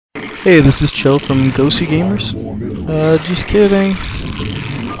Hey, this is Chill from Ghosty Gamers. Just kidding.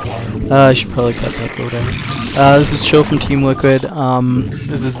 I should probably cut that quote out. This is Chill from Team Liquid.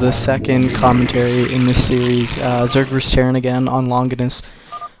 This is the second commentary in this series. Zerg vs Terran again on Longinus.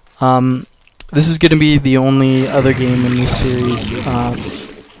 This is going to be the only other game in this series.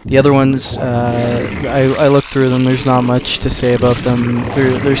 The other ones, I looked through them. There's not much to say about them.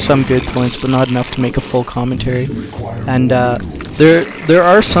 There's some good points, but not enough to make a full commentary. And there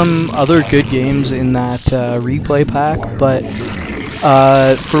are some other good games in that replay pack, but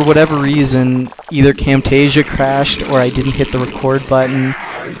for whatever reason, either Camtasia crashed, or I didn't hit the record button,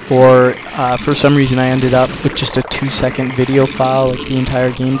 or for some reason I ended up with just a 2-second video file. Like the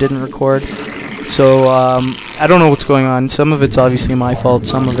entire game didn't record. So I don't know what's going on. Some of it's obviously my fault.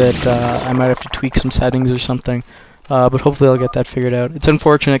 Some of it I might have to tweak some settings or something. But hopefully I'll get that figured out. It's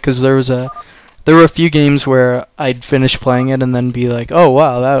unfortunate because there were a few games where I'd finish playing it and then be like, oh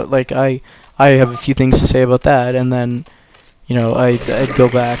wow, that I have a few things to say about that, and then I'd go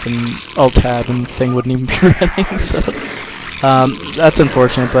back and alt tab and the thing wouldn't even be running. So that's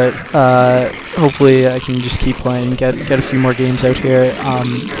unfortunate, but hopefully I can just keep playing, get a few more games out here.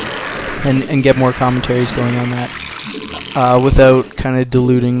 And get more commentaries going on that without kind of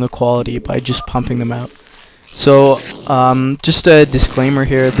diluting the quality by just pumping them out. So just a disclaimer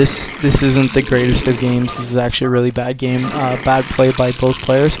here, this isn't the greatest of games. This is actually a really bad game, bad play by both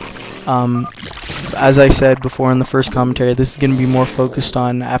players. As I said before in the first commentary, this is going to be more focused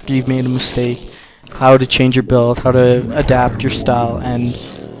on, after you've made a mistake, how to change your build, how to adapt your style,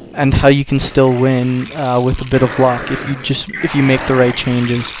 and how you can still win with a bit of luck if you make the right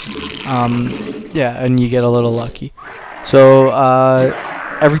changes. Yeah, and you get a little lucky. So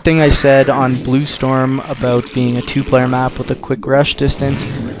everything I said on BlueStorm about being a 2-player map with a quick rush distance,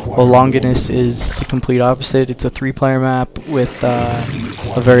 well, Longinus is the complete opposite. It's a 3-player map with a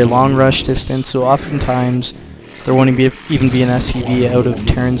very long rush distance. So oftentimes there won't even be an SCV out of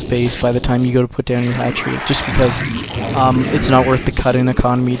Terran's base by the time you go to put down your hatchery, just because it's not worth the cut-in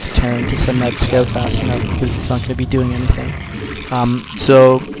economy to Terran to send that scout fast enough, because it's not going to be doing anything.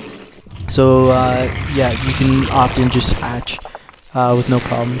 Yeah, you can often just hatch with no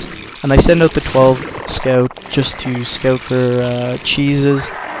problems. And I send out the 12 scout just to scout for cheeses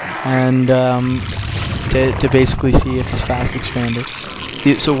and to basically see if he's fast expanded.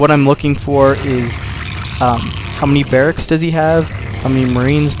 So what I'm looking for is how many barracks does he have? How many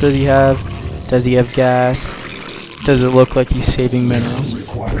marines does he have? Does he have gas? Does it look like he's saving minerals?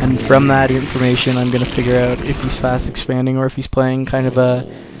 And from that information, I'm going to figure out if he's fast expanding or if he's playing kind of a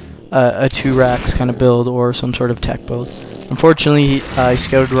 2 racks kind of build or some sort of tech build. Unfortunately, I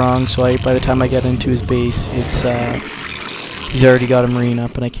scouted wrong, so by the time I get into his base, he's already got a marine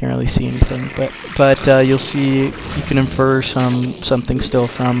up and I can't really see anything. But you'll see, you can infer something still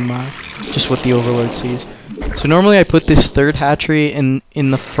from just what the Overlord sees. So normally I put this 3rd hatchery in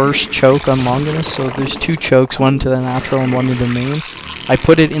the first choke on Longinus. So there's 2 chokes, one to the natural and one to the main. I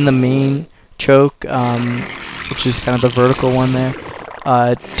put it in the main choke, which is kind of the vertical one there,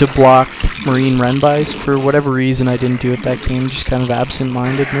 to block marine run-bys. For whatever reason I didn't do it that game, just kind of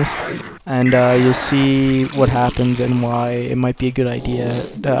absent-mindedness. And you'll see what happens and why it might be a good idea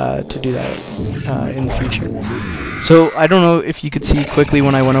to do that in the future. So I don't know if you could see quickly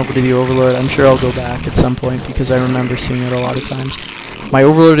when I went over to the Overlord. I'm sure I'll go back at some point because I remember seeing it a lot of times. My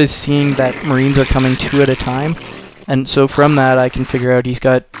Overlord is seeing that marines are coming 2 at a time, and so from that I can figure out he's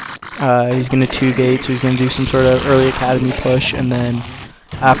going to 2 gate, so he's going to do some sort of early academy push, and then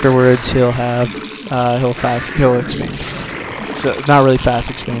afterwards he'll expand. So not really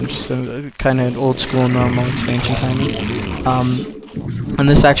fast expand, just a kind of old school normal expansion timing. And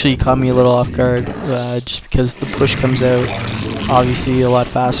this actually caught me a little off guard, just because the push comes out obviously a lot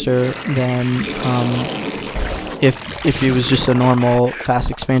faster than if it was just a normal fast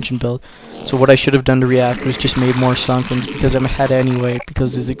expansion build. So what I should have done to react was just made more sunkens, because I'm ahead anyway,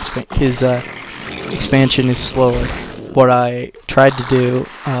 because his expansion is slower. What I tried to do,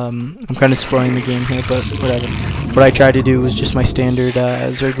 I'm kind of spoiling the game here, but whatever. What I tried to do was just my standard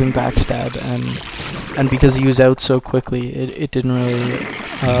Zergling backstab, and because he was out so quickly, it didn't really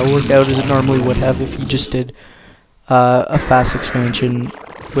work out as it normally would have if he just did a fast expansion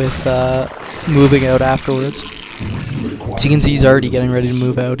with moving out afterwards. So you can see he's already getting ready to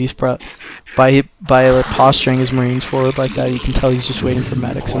move out. He's by posturing his marines forward like that, you can tell he's just waiting for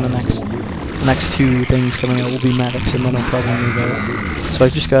medics, and the next 2 things coming out will be medics, and then he'll probably move out. So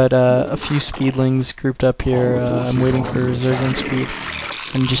I've just got a few speedlings grouped up here. I'm waiting for Zergling speed,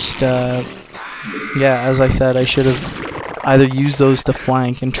 and just yeah, as I said, I should have either used those to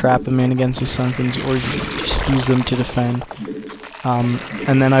flank and trap him in against his sunkens, or just use them to defend.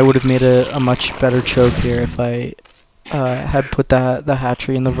 And then I would have made a much better choke here if I had put the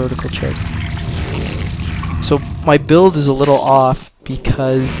hatchery in the vertical choke. So my build is a little off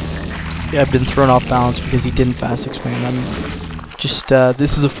because I've been thrown off balance because he didn't fast expand. I'm just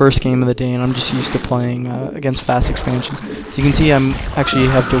this is the first game of the day, and I'm just used to playing against fast expansions. So you can see I'm actually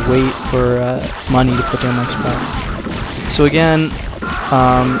have to wait for money to put down my spot. So again,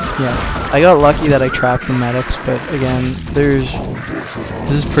 yeah, I got lucky that I trapped the medics, but again, this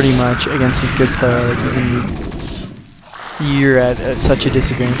is pretty much against a good player. Like you're at such a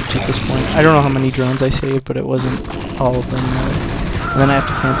disadvantage at this point. I don't know how many drones I saved, but it wasn't all of them. And then I have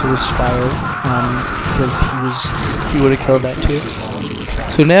to cancel this Spire because he would have killed that too.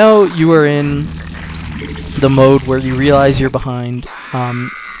 So now you are in the mode where you realize you're behind.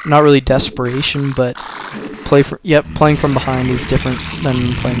 Not really desperation, but playing from behind is different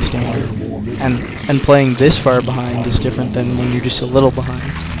than playing standard, and playing this far behind is different than when you're just a little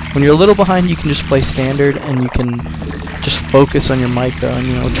behind. When you're a little behind, you can just play standard and you can just focus on your micro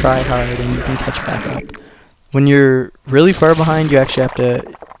and try hard and you can catch back up. When you're really far behind, you actually have to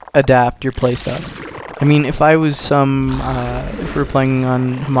adapt your playstyle. I mean, if I was if we were playing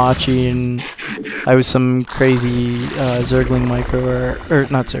on Hamachi and I was some crazy Zergling micro or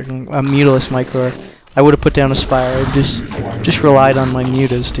not Zergling, Mutalist micro, I would have put down a Spire and just relied on my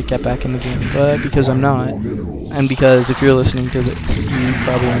mutas to get back in the game. But because I'm not, and because if you're listening to this, you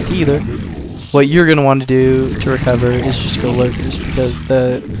probably aren't either, what you're going to want to do to recover is just go lurkers, because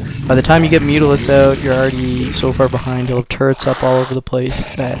by the time you get Mutalists out, you're already so far behind. You'll have turrets up all over the place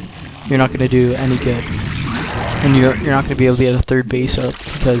that you're not going to do any good. And you're not going to be able to get a third base up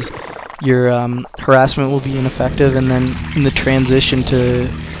because your harassment will be ineffective, and then in the transition to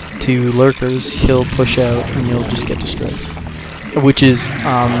lurkers, he'll push out and you'll just get destroyed. Which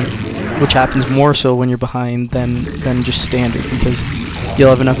happens more so when you're behind than just standard, because you'll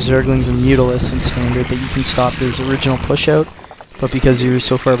have enough Zerglings and Mutalists in standard that you can stop his original push out, but because you're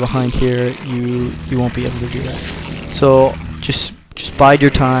so far behind here, you won't be able to do that. So just bide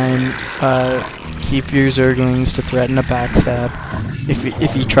your time, keep your Zerglings to threaten a backstab.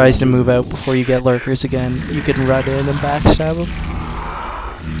 If he tries to move out before you get lurkers again, you can run in and backstab him.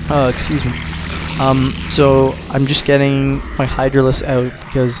 Excuse me. So I'm just getting my Hydralisk out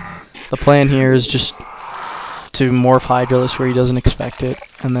because the plan here is just to morph Hydralisk where he doesn't expect it,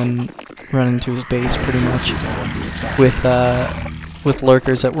 and then run into his base pretty much with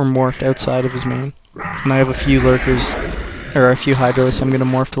lurkers that were morphed outside of his main. And I have a few lurkers, or a few Hydralisks I'm going to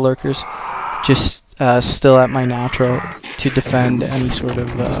morph to lurkers, just still at my natural to defend any sort of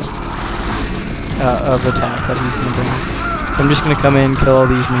attack that he's going to bring. So I'm just going to come in, kill all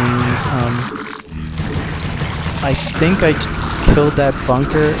these minions. I think I killed that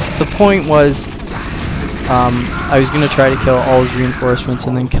bunker. The point was, I was going to try to kill all his reinforcements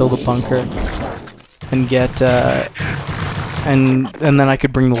and then kill the bunker and get, and then I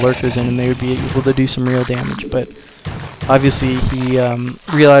could bring the lurkers in and they would be able to do some real damage. But obviously he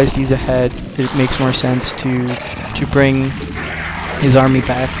realized he's ahead. It makes more sense to bring his army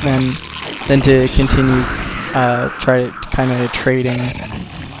back than to continue try to kind of trading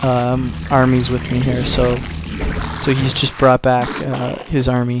armies with me here. So he's just brought back his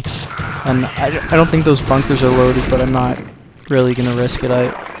army, and I don't think those bunkers are loaded, but I'm not really gonna risk it.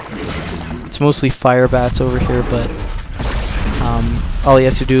 It's mostly fire bats over here, but all he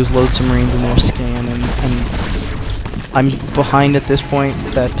has to do is load some Marines in there, scan, and I'm behind at this point.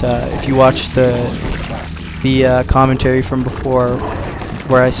 That if you watch the commentary from before,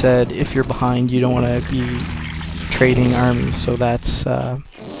 where I said if you're behind, you don't want to be trading armies. So that's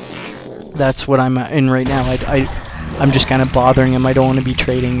what I'm in right now. I'm just kind of bothering him. I don't want to be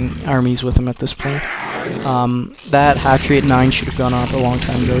trading armies with him at this point. That hatchery at 9 should have gone off a long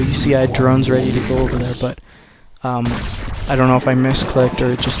time ago. You see I had drones ready to go over there, but I don't know if I misclicked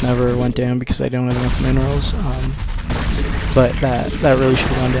or it just never went down because I don't have enough minerals. But that really should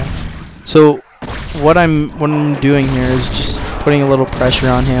have gone down. So what I'm doing here is just putting a little pressure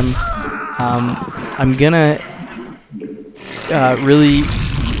on him. I'm gonna really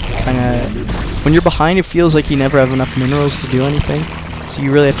kind of, when you're behind, it feels like you never have enough minerals to do anything. So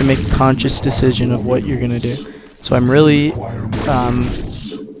you really have to make a conscious decision of what you're gonna do. So I'm really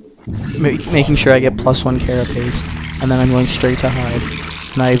making sure I get +1 carapace, and then I'm going straight to hide.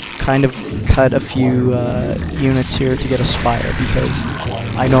 And I've kind of cut a few units here to get a Spire because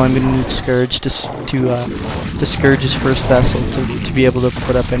I know I'm going to need Scourge to Scourge his first vessel to be able to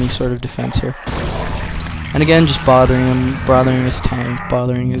put up any sort of defense here. And again, just bothering him, bothering his tank,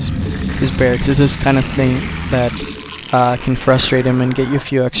 bothering his barracks. This is kind of thing that can frustrate him and get you a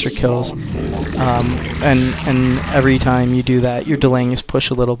few extra kills. And every time you do that, you're delaying his push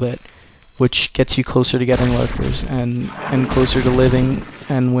a little bit, which gets you closer to getting lurkers and closer to living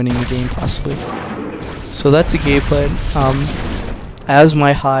and winning the game possibly. So that's a game plan. As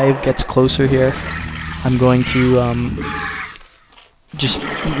my hive gets closer here, I'm going to just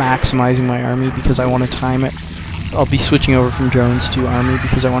maximizing my army because I want to time it. I'll be switching over from drones to army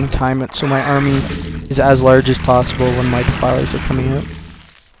because I want to time it so my army is as large as possible when my defilers are coming out.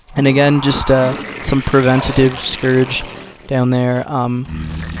 And again, just some preventative scourge down there.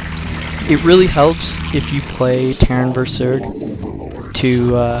 It really helps if you play Terran vs Zerg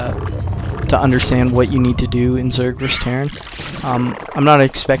to understand what you need to do in Zerg vs Terran. I'm not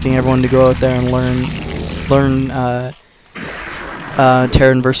expecting everyone to go out there and learn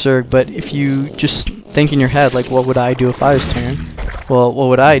Terran vs Zerg, but if you just think in your head, like, what would I do if I was Terran? Well, what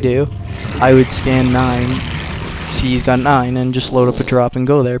would I do? I would scan 9, see he's got 9, and just load up a drop and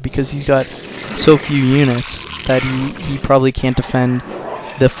go there, because he's got so few units that he probably can't defend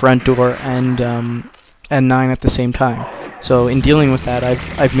the front door and 9 at the same time. So in dealing with that,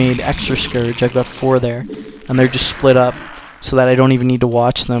 I've made extra scourge. I've got 4 there, and they're just split up so that I don't even need to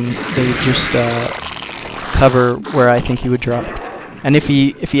watch them. They just cover where I think he would drop. And if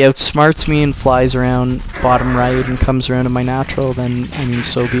he outsmarts me and flies around bottom right and comes around to my natural, then I mean,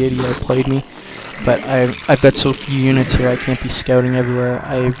 so be it. He outplayed me. But I've got so few units here, I can't be scouting everywhere.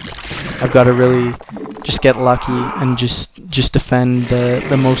 I've got to really just get lucky and just defend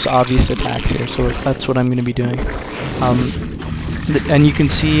the most obvious attacks here. So that's what I'm going to be doing. And you can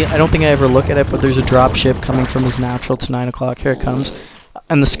see, I don't think I ever look at it, but there's a drop ship coming from his natural to 9 o'clock. Here it comes.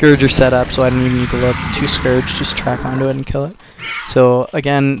 And the Scourge are set up, so I don't even need to look. 2 Scourge, just track onto it and kill it. So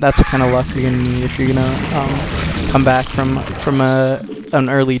again, that's the kind of luck you're going to need if you're going to come back from an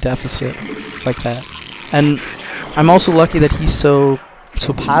early deficit like that. And I'm also lucky that he's so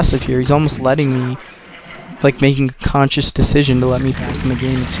passive here. He's almost letting me, like, making a conscious decision to let me back in the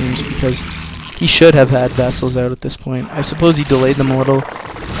game, it seems, because he should have had vessels out at this point. I suppose he delayed them a little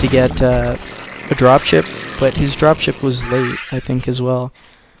to get a dropship, but his dropship was late, I think, as well.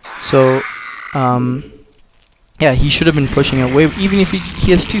 So, yeah, he should have been pushing it way. Even if he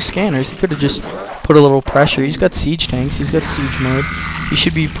has 2 scanners, he could have just put a little pressure. He's got siege tanks. He's got siege mode. He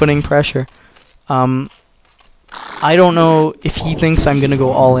should be putting pressure. I don't know if he thinks I'm gonna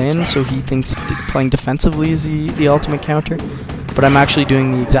go all in, so he thinks playing defensively is the ultimate counter. But I'm actually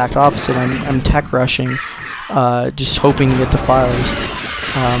doing the exact opposite. I'm tech rushing, just hoping to get defilers.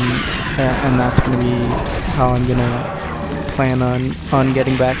 And that's going to be how I'm going to plan on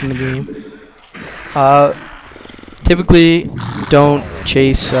getting back in the game. Typically, don't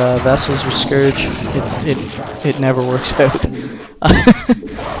chase vessels with Scourge. It never works out.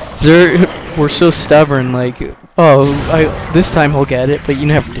 We're so stubborn, like, oh, this time he'll get it, but you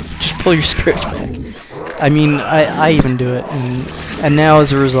never do. Just pull your Scourge back. I mean, I even do it, and now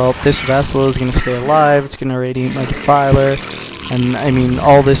as a result, this vessel is going to stay alive. It's going to radiate my defiler. And, I mean,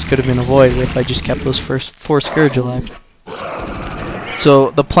 all this could have been avoided if I just kept those first 4 Scourge alive.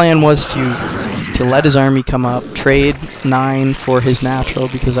 So the plan was to let his army come up, trade 9 for his natural,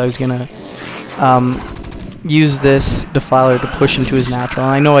 because I was going to use this defiler to push into his natural.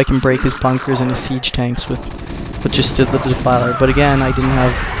 And I know I can break his bunkers and his siege tanks with just the defiler. But again, I didn't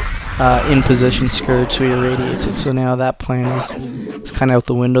have in-position Scourge, so he irradiates it. So now that plan is kind of out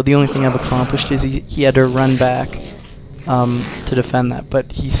the window. The only thing I've accomplished is he had to run back to defend that,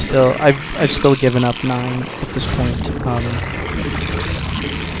 but he's still. I've still given up 9 at this point,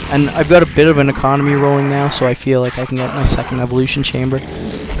 and I've got a bit of an economy rolling now, so I feel like I can get my 2nd evolution chamber.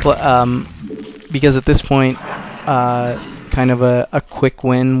 But because at this point, kind of a quick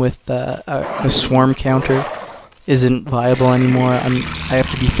win with a swarm counter isn't viable anymore. I have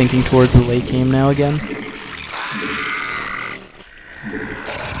to be thinking towards the late game now again.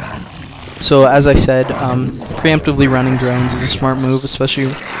 So as I said, preemptively running drones is a smart move, especially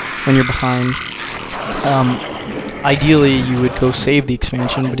when you're behind. Ideally, you would go save the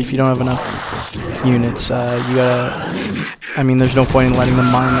expansion, but if you don't have enough units, you gotta. I mean, there's no point in letting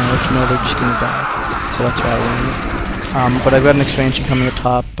them mine now if you know they're just gonna die. So that's why I run it. But I've got an expansion coming up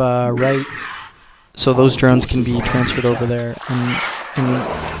top right, so those drones can be transferred over there. And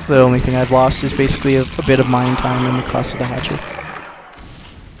the only thing I've lost is basically a bit of mine time and the cost of the hatchery.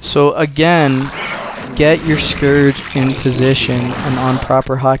 So again, get your Scourge in position and on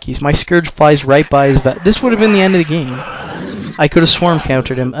proper hotkeys. My Scourge flies right by his this would have been the end of the game. I could have swarm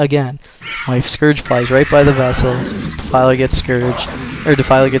countered him again. My Scourge flies right by the vessel. Defiler gets Scourge, or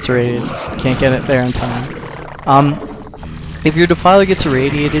Defiler gets irradiated. Can't get it there in time. If your Defiler gets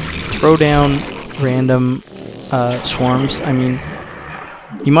irradiated, throw down random swarms. I mean,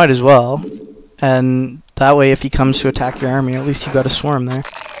 you might as well. and that way if he comes to attack your army, at least you got a swarm there.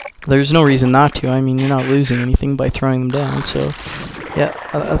 There's no reason not to. I mean, you're not losing anything by throwing them down, so yeah,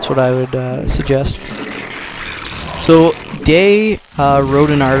 that's what I would suggest. So Day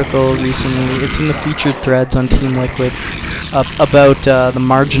wrote an article recently, it's in the featured threads on Team Liquid, about the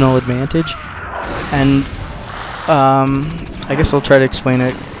marginal advantage, and I guess I'll try to explain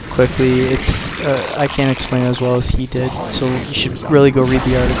it quickly. It's I can't explain it as well as he did, so you should really go read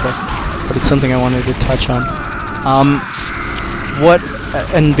the article, but it's something I wanted to touch on.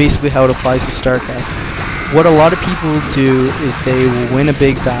 And basically how it applies to StarCraft. What a lot of people do is they will win a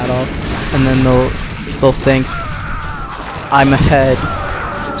big battle, and then they'll think, I'm ahead,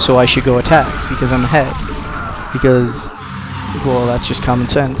 so I should go attack because I'm ahead. Because, well, that's just common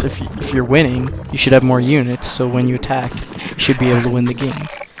sense. If you're winning, you should have more units, so when you attack, you should be able to win the game.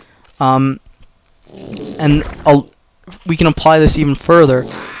 And we can apply this even further.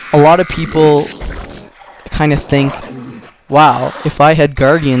 A lot of people kind of think, wow, if I had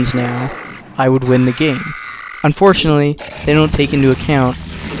Guardians now, I would win the game. Unfortunately, they don't take into account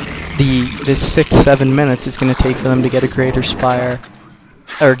the 6-7 minutes it's going to take for them to get a Greater Spire,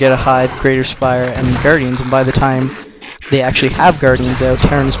 or get a Hive, Greater Spire, and Guardians, and by the time they actually have Guardians out,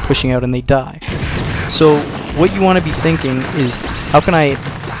 Terran is pushing out and they die. So what you want to be thinking is, how can I,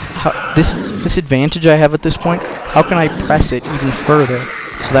 this advantage I have at this point, how can I press it even further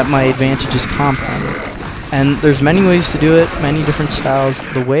so that my advantage is compounded? And there's many ways to do it, many different styles.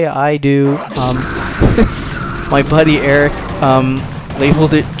 The way I do, my buddy Eric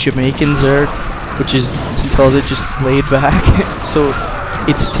labeled it Jamaican Zerg, which is, he called it just laid back. So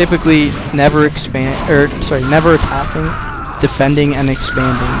it's typically never never attacking, defending, and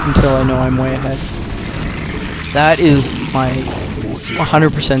expanding until I know I'm way ahead. That is my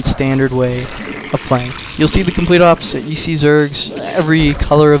 100% standard way of playing. You'll see the complete opposite. You see Zergs, every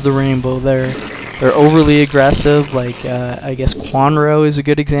color of the rainbow. They're overly aggressive, like I guess Quanro is a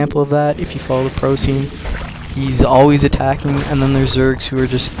good example of that. If you follow the pro scene, he's always attacking, and then there's Zergs who are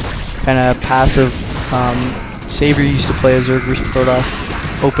just kind of passive. Saber used to play a Zerg vs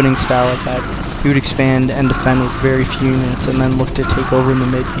Protoss opening style like that. He would expand and defend with very few units, and then look to take over in the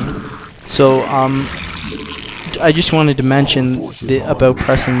mid game. So I just wanted to mention about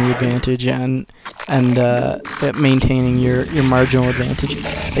pressing the advantage and maintaining your marginal advantage.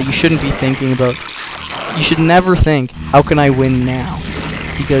 That you shouldn't be thinking about. You should never think, how can I win now?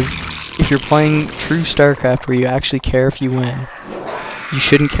 Because if you're playing true StarCraft where you actually care if you win, you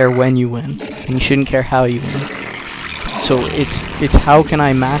shouldn't care when you win, and you shouldn't care how you win. So it's how can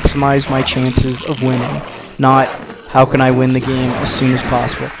I maximize my chances of winning, not how can I win the game as soon as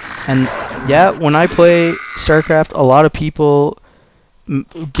possible. And yeah, when I play StarCraft, a lot of people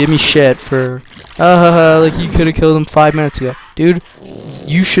give me shit for, like you could have killed him 5 minutes ago. Dude,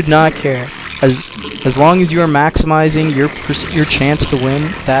 you should not care. As long as you are maximizing your chance to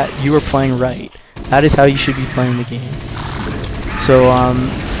win, that you are playing right. That is how you should be playing the game. So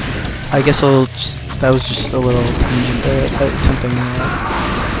I guess that was just a little tangent there. That's something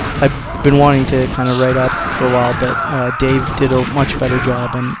I've been wanting to kind of write up for a while, but Dave did a much better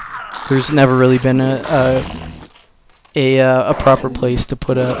job, and there's never really been a proper place to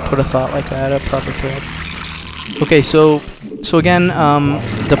put a thought like that, a proper thread. Okay, so again,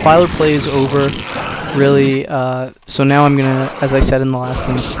 the filer play is over, really. So now I'm gonna, as I said in the last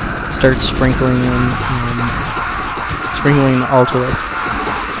game, start sprinkling in Ultralist,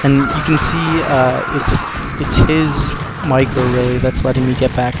 and you can see it's his micro really that's letting me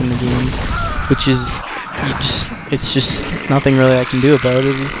get back in the game, which is it's just nothing really I can do about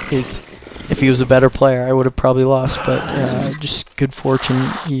it. If he was a better player, I would have probably lost, but just good fortune.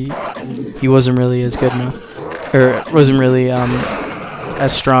 He wasn't really as good enough, or wasn't really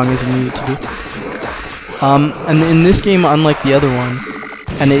as strong as he needed to be. And in this game, unlike the other one,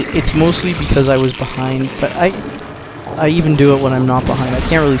 and it's mostly because I was behind, but I even do it when I'm not behind. I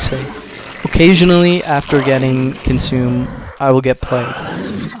can't really say. Occasionally, after getting consumed, I will get plague.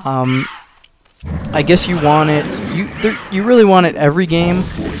 I guess you want it. You really want it every game,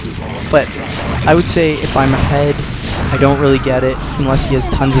 but I would say if I'm ahead, I don't really get it unless he has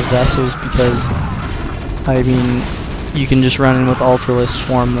tons of vessels, because I mean you can just run in with Ultralist,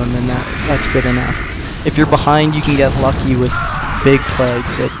 swarm them, and that's good enough. If you're behind, you can get lucky with big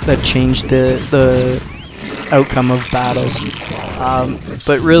plagues that change the outcome of battles.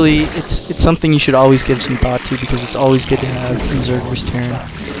 But really, it's something you should always give some thought to, because it's always good to have in Zerg vs Terran.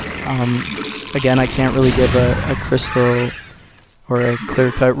 Again, I can't really give a crystal or a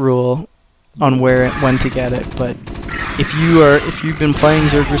clear-cut rule on when to get it, but if you've been playing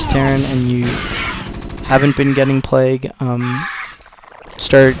Zerg vs Terran and you haven't been getting plague,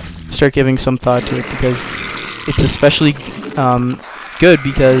 start start giving some thought to it, because it's especially good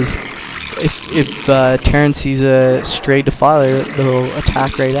because if Terran sees a stray defiler, they'll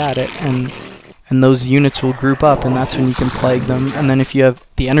attack right at it, and those units will group up, and that's when you can plague them. And then if you have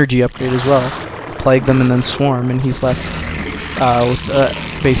the energy upgrade as well, plague them and then swarm, and he's left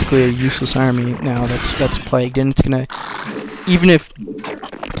with basically a useless army now that's plagued. And it's gonna, even if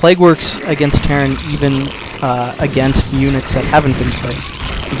plague works against Terran, even against units that haven't been plagued,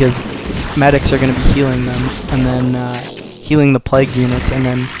 because medics are gonna be healing them, and then healing the plagued units, and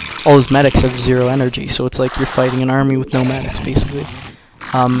then all his medics have 0 energy, so it's like you're fighting an army with no medics, basically.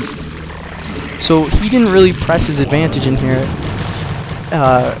 So he didn't really press his advantage in here,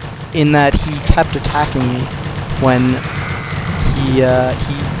 in that he kept attacking me when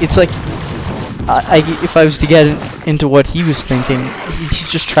it's like, if I was to get into what he was thinking,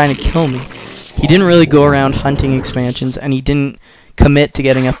 he's just trying to kill me. He didn't really go around hunting expansions, and he didn't commit to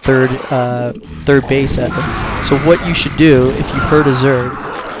getting a third base at it. So what you should do if you hurt a Zerg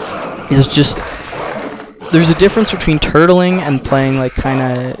is just, there's a difference between turtling and playing like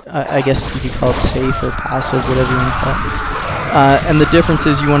kinda, I guess you could call it safe or passive, whatever you want to call it. And the difference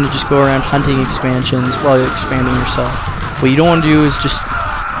is you want to just go around hunting expansions while you're expanding yourself. What you don't want to do is just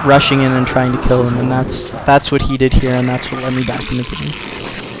rushing in and trying to kill them, and that's what he did here, and that's what led me back in the game.